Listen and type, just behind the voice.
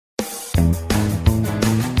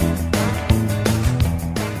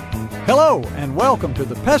Hello, and welcome to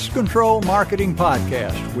the Pest Control Marketing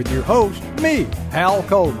Podcast with your host, me, Hal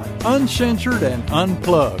Coleman, uncensored and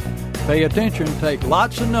unplugged. Pay attention, take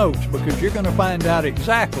lots of notes, because you're going to find out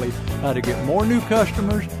exactly how to get more new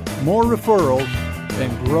customers, more referrals,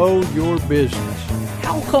 and grow your business.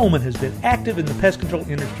 Hal Coleman has been active in the pest control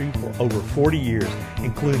industry for over 40 years,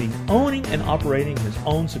 including owning and operating his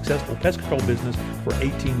own successful pest control business for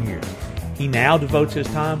 18 years. He now devotes his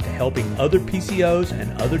time to helping other PCOs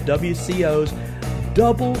and other WCOs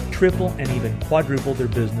double, triple, and even quadruple their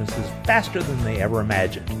businesses faster than they ever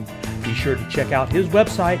imagined. Be sure to check out his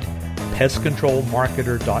website,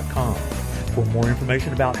 pestcontrolmarketer.com. For more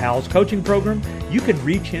information about Hal's coaching program, you can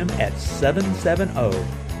reach him at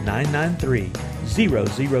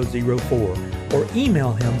 770-993-0004 or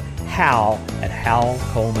email him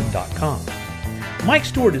hal@halcoleman.com. Mike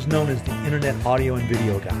Stewart is known as the Internet audio and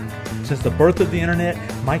video guy. Since the birth of the Internet,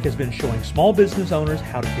 Mike has been showing small business owners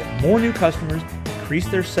how to get more new customers, increase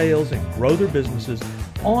their sales, and grow their businesses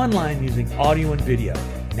online using audio and video,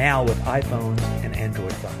 now with iPhones and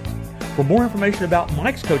Android phones. For more information about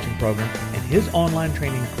Mike's coaching program and his online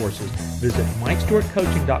training courses, visit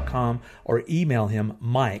MikeStewartCoaching.com or email him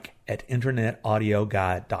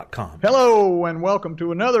mike@internetaudioguide.com. Hello, and welcome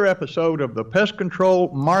to another episode of the Pest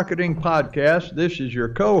Control Marketing Podcast. This is your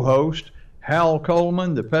co-host, Hal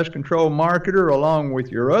Coleman, the Pest Control Marketer, along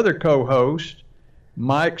with your other co-host,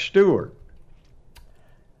 Mike Stewart.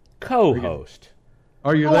 Co-host.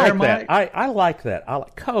 Are you I there, like Mike? that. I like that. I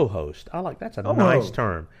like co-host. That's a nice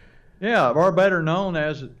term. Yeah, or better known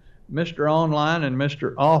as Mr. Online and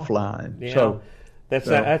Mr. Offline. Yeah, so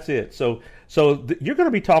that's it. So you're going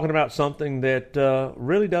to be talking about something that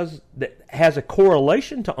that has a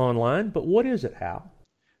correlation to online, but what is it, Hal?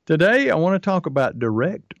 Today I want to talk about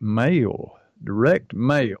direct mail. Direct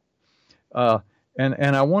mail. And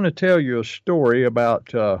I want to tell you a story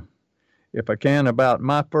about, if I can, about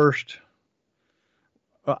my first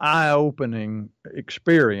eye-opening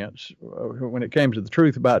experience when it came to the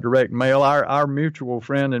truth about direct mail. Our mutual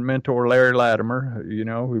friend and mentor, Larry Latimer,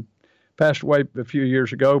 who passed away a few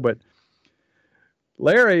years ago, but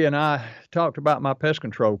Larry and I talked about my pest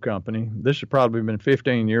control company. This has probably been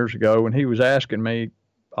 15 years ago, and he was asking me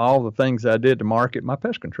all the things I did to market my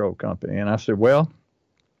pest control company. And I said, well,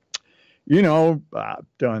 I've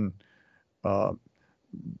done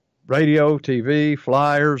radio, TV,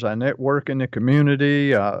 flyers. I network in the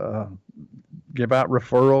community. I give out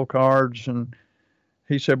referral cards. And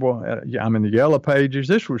he said, well, I'm in the Yellow Pages.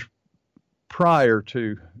 This was prior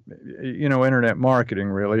to, internet marketing,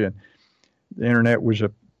 really. And the internet was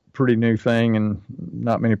a pretty new thing, and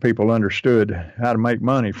not many people understood how to make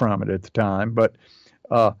money from it at the time, but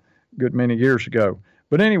a good many years ago.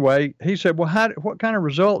 But anyway, he said, well, what kind of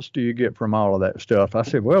results do you get from all of that stuff? I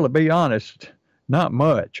said, well, to be honest, not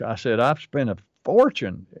much. I said, I've spent a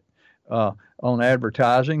fortune on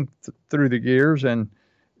advertising through the years, and,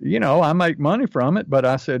 I make money from it, but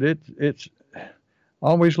I said, it's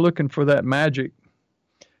always looking for that magic.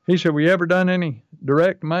 He said, well, you ever done any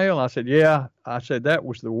direct mail? I said, yeah. I said, that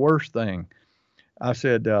was the worst thing. I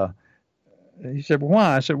said, he said, well,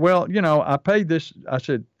 why? I said, well, I paid this. I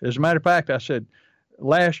said, as a matter of fact, I said,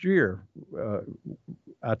 last year,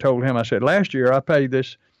 I told him, I said, last year I paid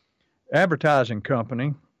this advertising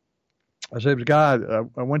company. I said, it was a guy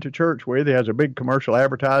I went to church with. He has a big commercial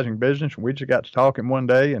advertising business, and we just got to talking one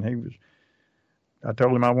day, and I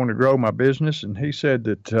told him I wanted to grow my business, and he said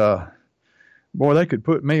that, boy, they could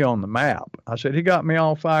put me on the map. I said, he got me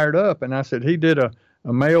all fired up, and I said, he did a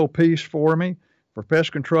mail piece for me for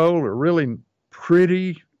pest control, a really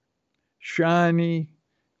pretty, shiny,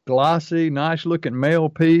 glossy, nice-looking mail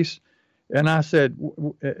piece. And I said,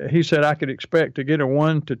 he said I could expect to get a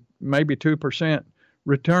 1 to maybe 2%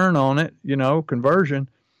 return on it, conversion.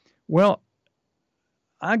 Well,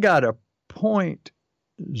 I got a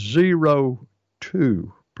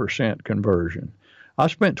 0.02% conversion. I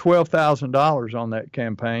spent $12,000 on that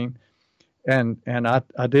campaign, and I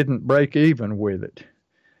didn't break even with it.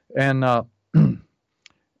 And I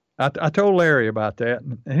told Larry about that,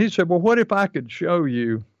 and he said, well, what if I could show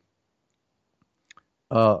you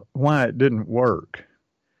why it didn't work?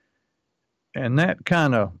 And that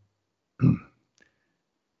kind of,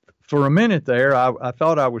 for a minute there, I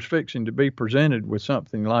thought I was fixing to be presented with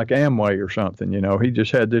something like Amway or something. He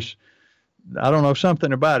just had this, I don't know,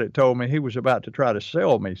 something about it told me he was about to try to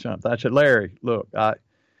sell me something. I said, Larry, look,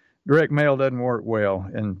 direct mail doesn't work well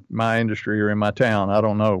in my industry or in my town. I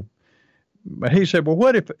don't know. But he said, well,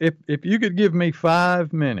 what if you could give me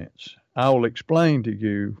 5 minutes, I will explain to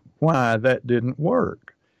you why that didn't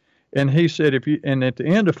work. And he said, and at the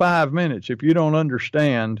end of 5 minutes, if you don't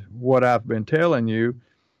understand what I've been telling you,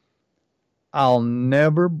 I'll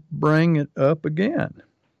never bring it up again.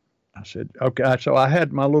 I said, okay. So I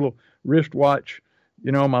had my little wristwatch,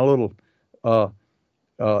 my little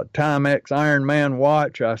Timex Iron Man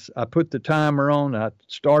watch. I put the timer on. I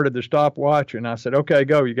started the stopwatch, and I said, okay,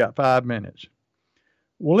 go. You got 5 minutes.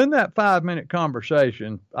 Well, in that 5-minute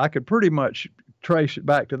conversation, I could pretty much trace it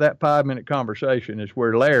back to that 5-minute conversation is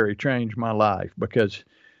where Larry changed my life, because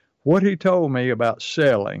what he told me about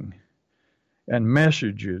selling and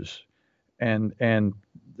messages and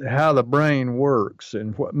how the brain works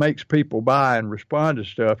and what makes people buy and respond to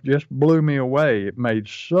stuff just blew me away. It made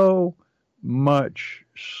so much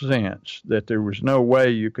sense that there was no way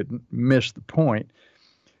you could miss the point.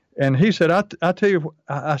 And he said, I tell you,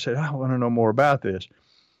 I said, I want to know more about this.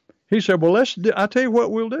 He said, well, I'll tell you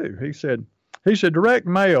what we'll do. He said, direct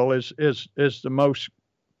mail is the most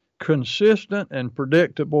consistent and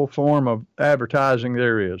predictable form of advertising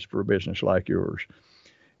there is for a business like yours.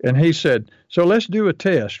 And he said, so let's do a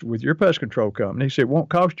test with your pest control company. He said, it won't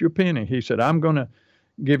cost you a penny. He said, I'm going to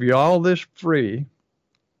give you all this free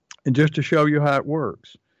and just to show you how it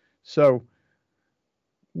works. So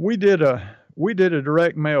we did a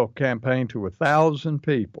direct mail campaign to 1,000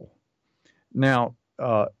 people. Now,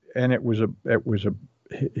 and we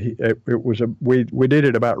did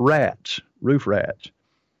it about rats, roof rats.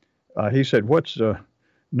 He said, what's the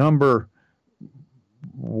number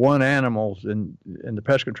one animals in the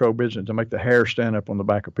pest control business to make the hair stand up on the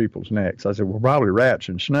back of people's necks? I said, well, probably rats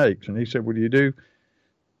and snakes. And he said, well, do you do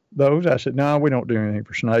those? I said, no, we don't do anything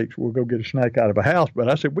for snakes. We'll go get a snake out of a house. But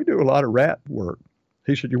I said, we do a lot of rat work.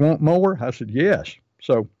 He said, you want more? I said, yes.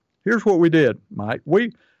 So here's what we did, Mike.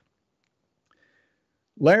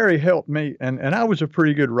 Larry helped me, and I was a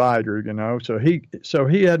pretty good writer, so he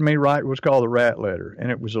had me write what's called a rat letter,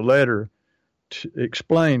 and it was a letter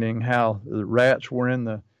explaining how the rats were in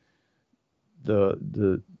the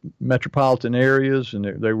metropolitan areas, and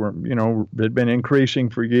they were, had been increasing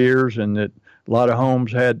for years, and that a lot of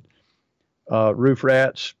homes had roof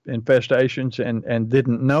rats infestations and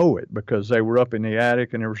didn't know it because they were up in the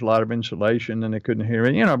attic and there was a lot of insulation and they couldn't hear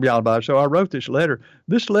it, So I wrote this letter.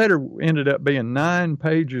 This letter ended up being 9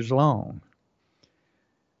 pages long.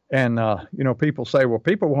 And, people say, well,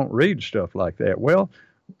 people won't read stuff like that. Well,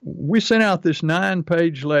 we sent out this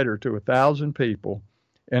 9-page letter to 1,000 people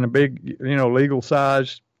in a big,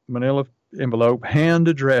 legal-sized manila envelope,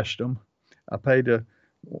 hand-addressed them. I paid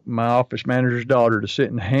my office manager's daughter to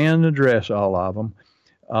sit and hand address all of them.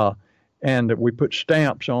 And we put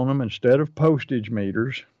stamps on them instead of postage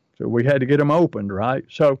meters. So we had to get them opened, right?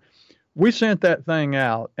 So we sent that thing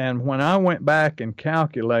out. And when I went back and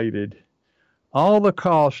calculated all the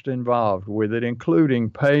cost involved with it,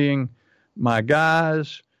 including paying my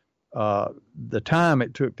guys, the time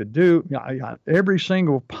it took to do, every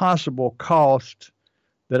single possible cost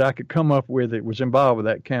that I could come up with that was involved with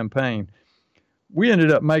that campaign, we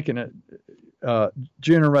ended up making it,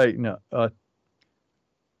 generating a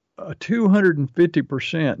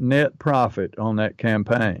 250% net profit on that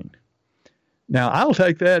campaign. Now, I'll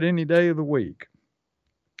take that any day of the week.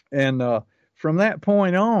 And from that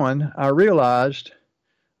point on, I realized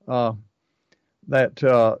that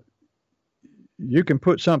you can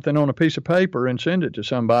put something on a piece of paper and send it to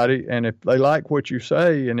somebody, and if they like what you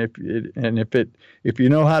say, and if you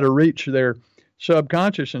know how to reach their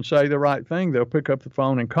subconscious and say the right thing, they'll pick up the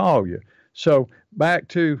phone and call you. So back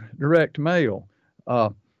to direct mail.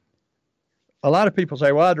 A lot of people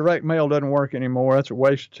say, well, direct mail doesn't work anymore. That's a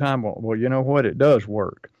waste of time. Well, you know what? It does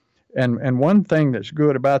work. And one thing that's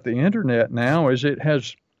good about the internet now is it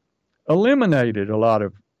has eliminated a lot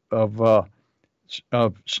of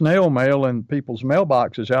snail mail in people's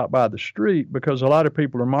mailboxes out by the street, because a lot of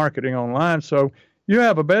people are marketing online. So you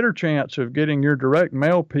have a better chance of getting your direct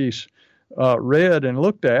mail piece read and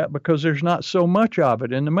looked at, because there's not so much of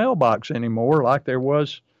it in the mailbox anymore like there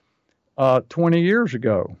was 20 years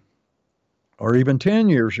ago or even 10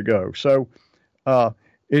 years ago. So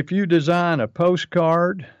if you design a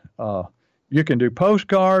postcard, you can do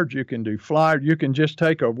postcards, you can do flyers, you can just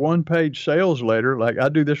take a 1-page sales letter. Like I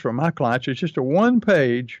do this for my clients. It's just a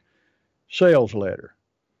 1-page sales letter.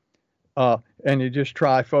 And you just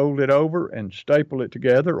fold it over and staple it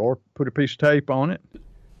together, or put a piece of tape on it.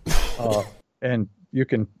 And you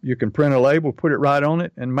can print a label, put it right on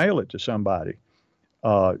it, and mail it to somebody.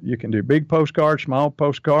 You can do big postcards, small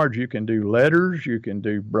postcards. You can do letters. You can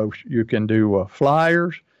do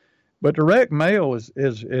flyers. But direct mail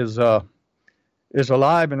is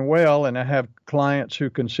alive and well, and I have clients who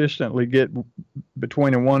consistently get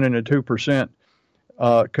between a 1% and a 2%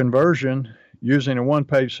 conversion using a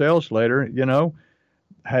one-page sales letter,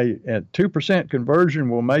 hey, at 2% conversion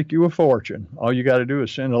will make you a fortune. All you got to do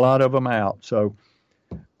is send a lot of them out. So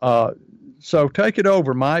take it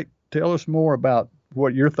over, Mike. Tell us more about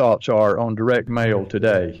what your thoughts are on direct mail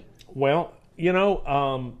today. Well,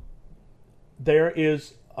 there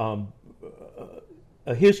is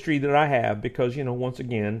a history that I have because, once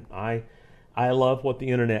again, I love what the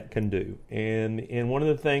internet can do. And one of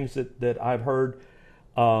the things that I've heard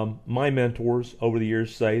my mentors over the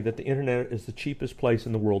years say that the internet is the cheapest place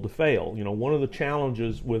in the world to fail. One of the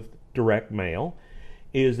challenges with direct mail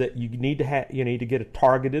is that you need to get a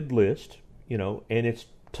targeted list, and it's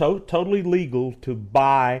totally legal to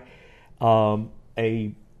buy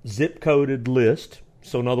a zip-coded list.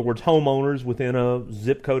 So in other words, homeowners within a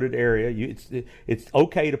zip-coded area, it's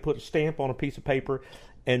okay to put a stamp on a piece of paper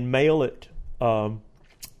and mail it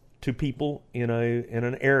to people in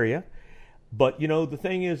an area. But the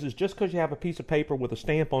thing is just because you have a piece of paper with a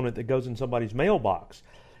stamp on it that goes in somebody's mailbox,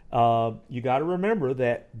 you got to remember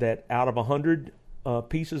that out of 100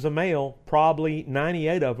 pieces of mail, probably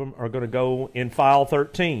 98 of them are going to go in file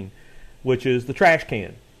 13, which is the trash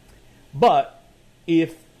can. But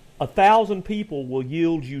if 1,000 people will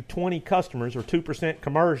yield you 20 customers or 2%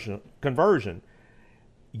 conversion,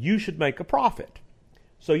 you should make a profit.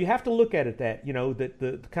 So you have to look at it that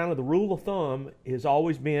the kind of the rule of thumb has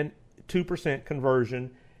always been 2%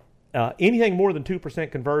 conversion. Anything more than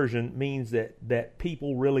 2% conversion means that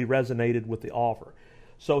people really resonated with the offer.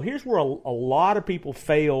 So here's where a lot of people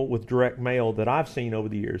fail with direct mail that I've seen over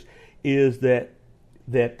the years is that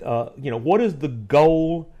what is the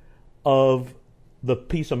goal of the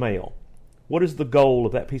piece of mail? What is the goal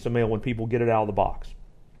of that piece of mail when people get it out of the box?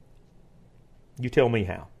 You tell me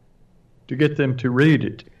how. To get them to read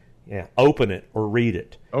it. Yeah, open it or read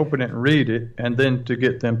it. Open it and read it, and then to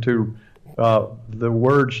get them to the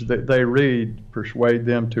words that they read, persuade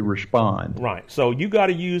them to respond. Right. So you got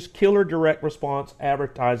to use killer direct response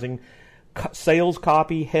advertising, sales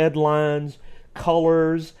copy, headlines,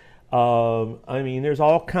 colors. There's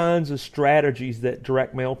all kinds of strategies that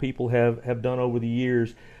direct mail people have done over the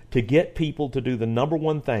years to get people to do the number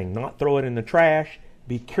one thing, not throw it in the trash,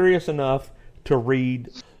 be curious enough to read.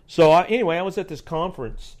 So I was at this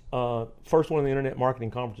conference, first one of the Internet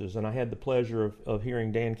Marketing Conferences, and I had the pleasure of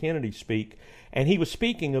hearing Dan Kennedy speak. And he was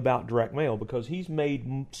speaking about direct mail because he's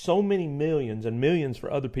made so many millions and millions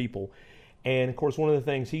for other people. And, of course, one of the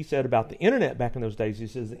things he said about the Internet back in those days, he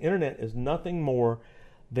says the Internet is nothing more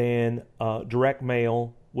than direct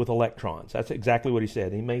mail with electrons. That's exactly what he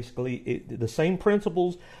said. He basically, the same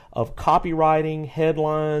principles of copywriting,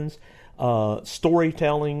 headlines,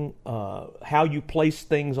 storytelling, how you place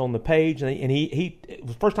things on the page. And it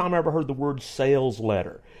was the first time I ever heard the word sales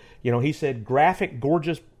letter. He said graphic,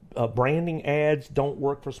 gorgeous branding ads don't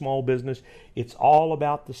work for small business. It's all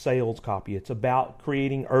about the sales copy. It's about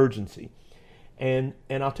creating urgency. And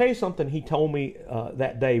I'll tell you something he told me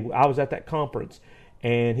that day. I was at that conference.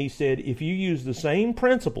 And he said, if you use the same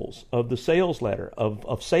principles of the sales letter,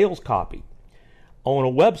 of sales copy on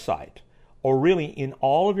a website, or really in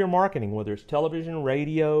all of your marketing, whether it's television,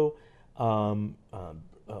 radio,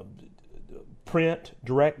 print,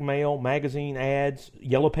 direct mail, magazine ads,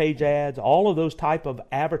 yellow page ads, all of those type of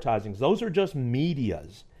advertisings, those are just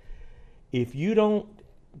medias. If you don't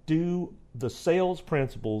do the sales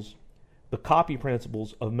principles, the copy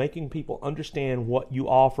principles of making people understand what you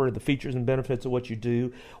offer, the features and benefits of what you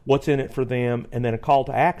do, what's in it for them, and then a call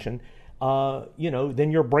to action,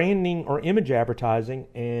 then you're branding or image advertising.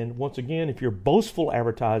 And once again, if you're boastful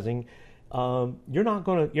advertising, you're not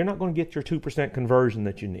going to get your 2% conversion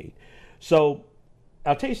that you need. So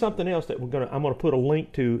I'll tell you something else that I'm going to put a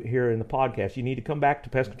link to here in the podcast. You need to come back to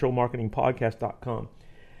pestcontrolmarketingpodcast.com.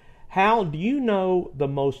 Hal, do you know the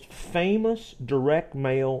most famous direct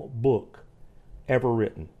mail book ever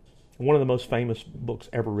written? One of the most famous books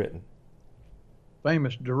ever written.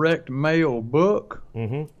 Famous direct mail book?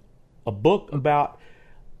 Mm-hmm. A book about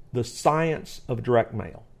the science of direct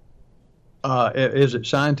mail. Is it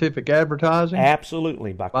Scientific Advertising?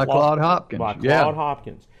 Absolutely. By Claude Hopkins. By Claude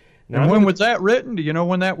Hopkins. Now, and when was that written? Do you know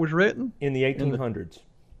when that was written? In the 1800s.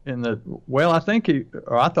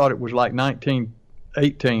 I thought it was like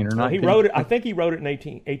 1918 or 19. He wrote it. I think he wrote it in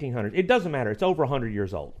 1800. It doesn't matter. It's over 100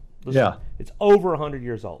 years old. Yeah. It's over 100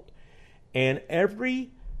 years old. And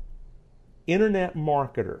every internet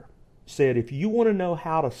marketer said, if you want to know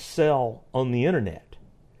how to sell on the internet,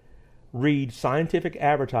 read Scientific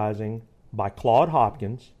Advertising by Claude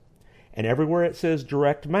Hopkins, and everywhere it says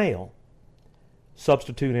direct mail,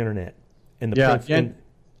 substitute internet. And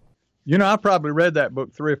You know, I've probably read that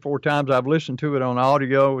book 3 or 4 times. I've listened to it on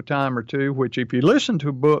audio a time or two, which if you listen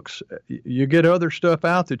to books, you get other stuff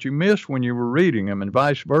out that you missed when you were reading them and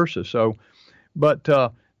vice versa. So, but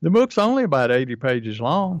the book's only about 80 pages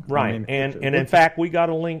long. Right. I mean, and in fact, we got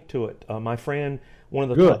a link to it. My friend, one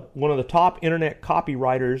of the top internet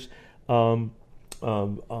copywriters, and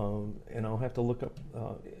I'll have to look up,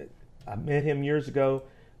 I met him years ago,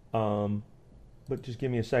 but just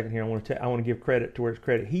give me a second here. I want to give credit to where it's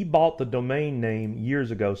credit. He bought the domain name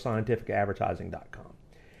years ago,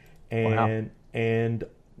 scientificadvertising.com. And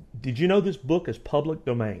did you know this book is public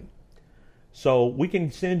domain? So we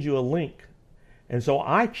can send you a link. And so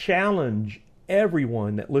I challenge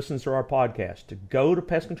everyone that listens to our podcast to go to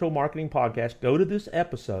Pest Control Marketing Podcast, go to this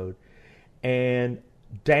episode, and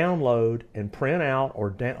download and print out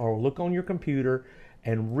or look on your computer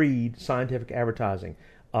and read Scientific Advertising.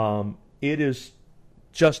 It is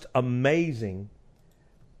just amazing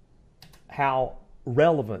how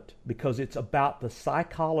relevant, because it's about the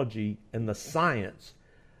psychology and the science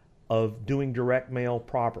of doing direct mail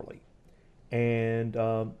properly. And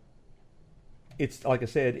it's like I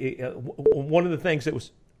said, one of the things that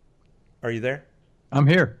was... Are you there? I'm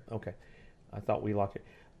here. Okay. I thought we locked it.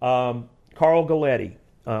 Carl Galletti.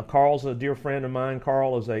 Carl's a dear friend of mine.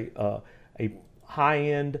 Carl is a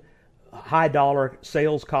high-end, high-dollar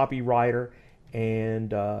sales copywriter,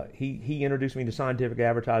 and he introduced me to scientific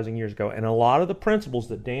advertising years ago. And a lot of the principles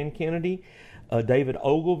that Dan Kennedy, David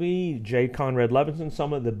Ogilvy, J. Conrad Levinson,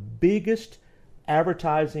 some of the biggest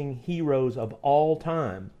advertising heroes of all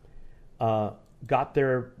time, got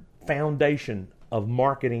their foundation of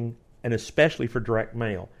marketing, and especially for direct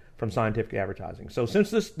mail, from scientific advertising. So since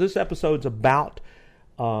this episode's about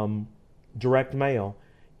direct mail,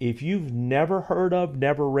 if you've never heard of,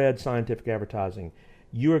 never read scientific advertising,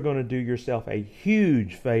 you are going to do yourself a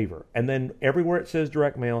huge favor. And then everywhere it says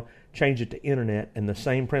direct mail, change it to internet and the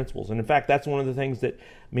same principles. And in fact, that's one of the things that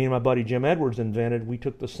me and my buddy Jim Edwards invented. We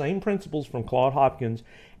took the same principles from Claude Hopkins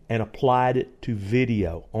and applied it to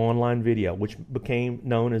video, online video, which became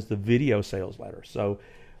known as the video sales letter. So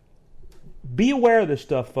be aware of this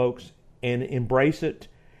stuff, folks, and embrace it.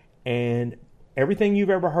 And everything you've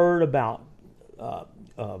ever heard about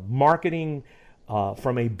marketing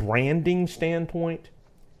from a branding standpoint,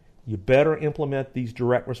 you better implement these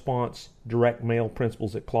direct response, direct mail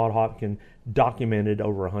principles that Claude Hopkins documented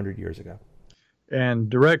over 100 years ago. And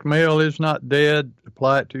direct mail is not dead.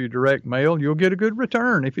 Apply it to your direct mail. You'll get a good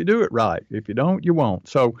return if you do it right. If you don't, you won't.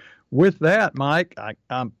 So with that, Mike, I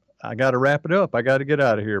got to wrap it up. I got to get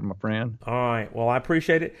out of here, my friend. All right. Well, I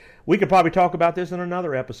appreciate it. We could probably talk about this in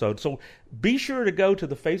another episode. So be sure to go to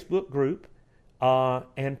the Facebook group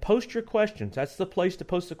and post your questions. That's the place to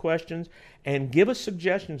post the questions, and give us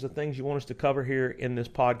suggestions of things you want us to cover here in this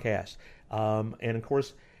podcast. And of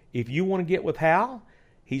course, if you want to get with Hal,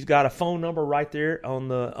 he's got a phone number right there on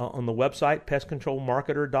the website,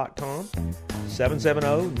 pestcontrolmarketer.com,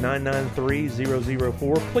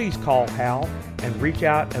 770-993-004. Please call Hal and reach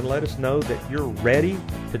out and let us know that you're ready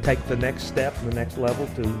to take the next step, the next level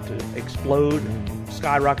to explode and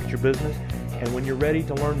skyrocket your business. And when you're ready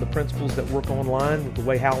to learn the principles that work online with the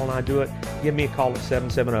way Hal and I do it, give me a call at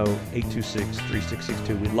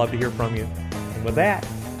 770-826-3662. We'd love to hear from you. And with that,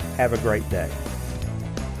 have a great day.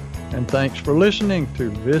 And thanks for listening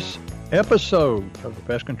to this episode of the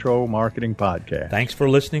Pest Control Marketing Podcast. Thanks for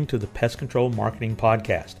listening to the Pest Control Marketing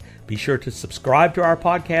Podcast. Be sure to subscribe to our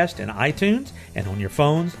podcast in iTunes and on your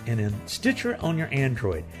phones, and in Stitcher on your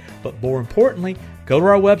Android. But more importantly, go to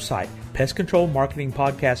our website,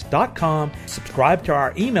 pestcontrolmarketingpodcast.com. Subscribe to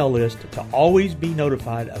our email list to always be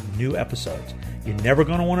notified of new episodes. You're never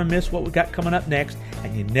going to want to miss what we've got coming up next,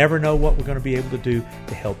 and you never know what we're going to be able to do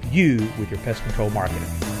to help you with your pest control marketing.